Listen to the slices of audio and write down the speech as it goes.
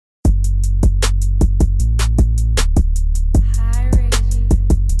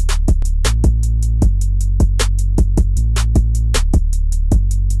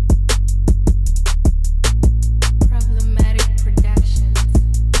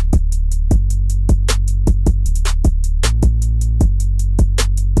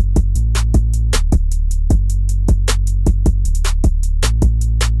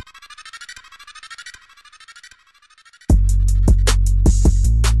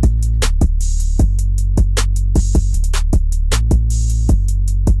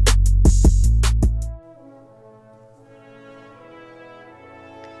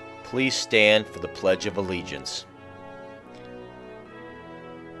please stand for the Pledge of Allegiance.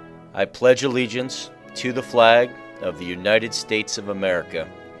 I pledge allegiance to the flag of the United States of America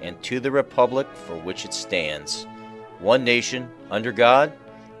and to the republic for which it stands, one nation, under God,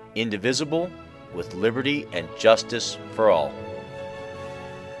 indivisible, with liberty and justice for all.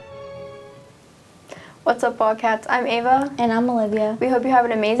 What's up, Wildcats? I'm Ava. And I'm Olivia. We hope you have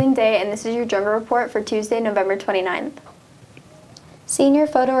an amazing day, and this is your Jungle Report for Tuesday, November 29th. Senior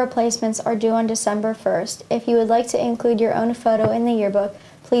photo replacements are due on December 1st. If you would like to include your own photo in the yearbook,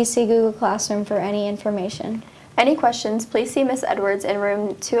 please see Google Classroom for any information. Any questions, please see Miss Edwards in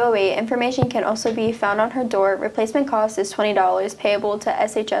room 208. Information can also be found on her door. Replacement cost is $20, payable to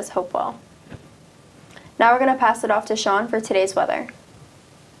SHS Hopewell. Now we're going to pass it off to Sean for today's weather.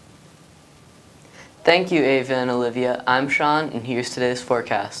 Thank you, Ava and Olivia. I'm Sean, and here's today's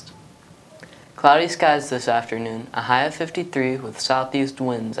forecast. Cloudy skies this afternoon, a high of 53 with southeast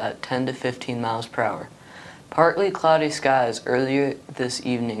winds at 10 to 15 miles per hour. Partly cloudy skies earlier this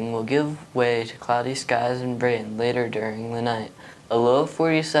evening will give way to cloudy skies and rain later during the night. A low of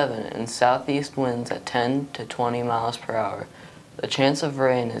 47 and southeast winds at 10 to 20 miles per hour. The chance of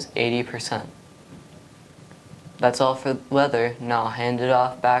rain is 80%. That's all for weather. Now I'll hand it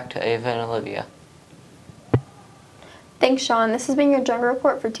off back to Ava and Olivia. Thanks, Sean. This has been your Jungle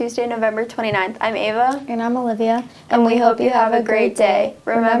Report for Tuesday, November 29th. I'm Ava. And I'm Olivia. And we hope you have a great day.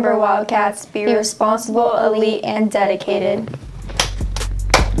 Remember, Wildcats, be responsible, elite, and dedicated.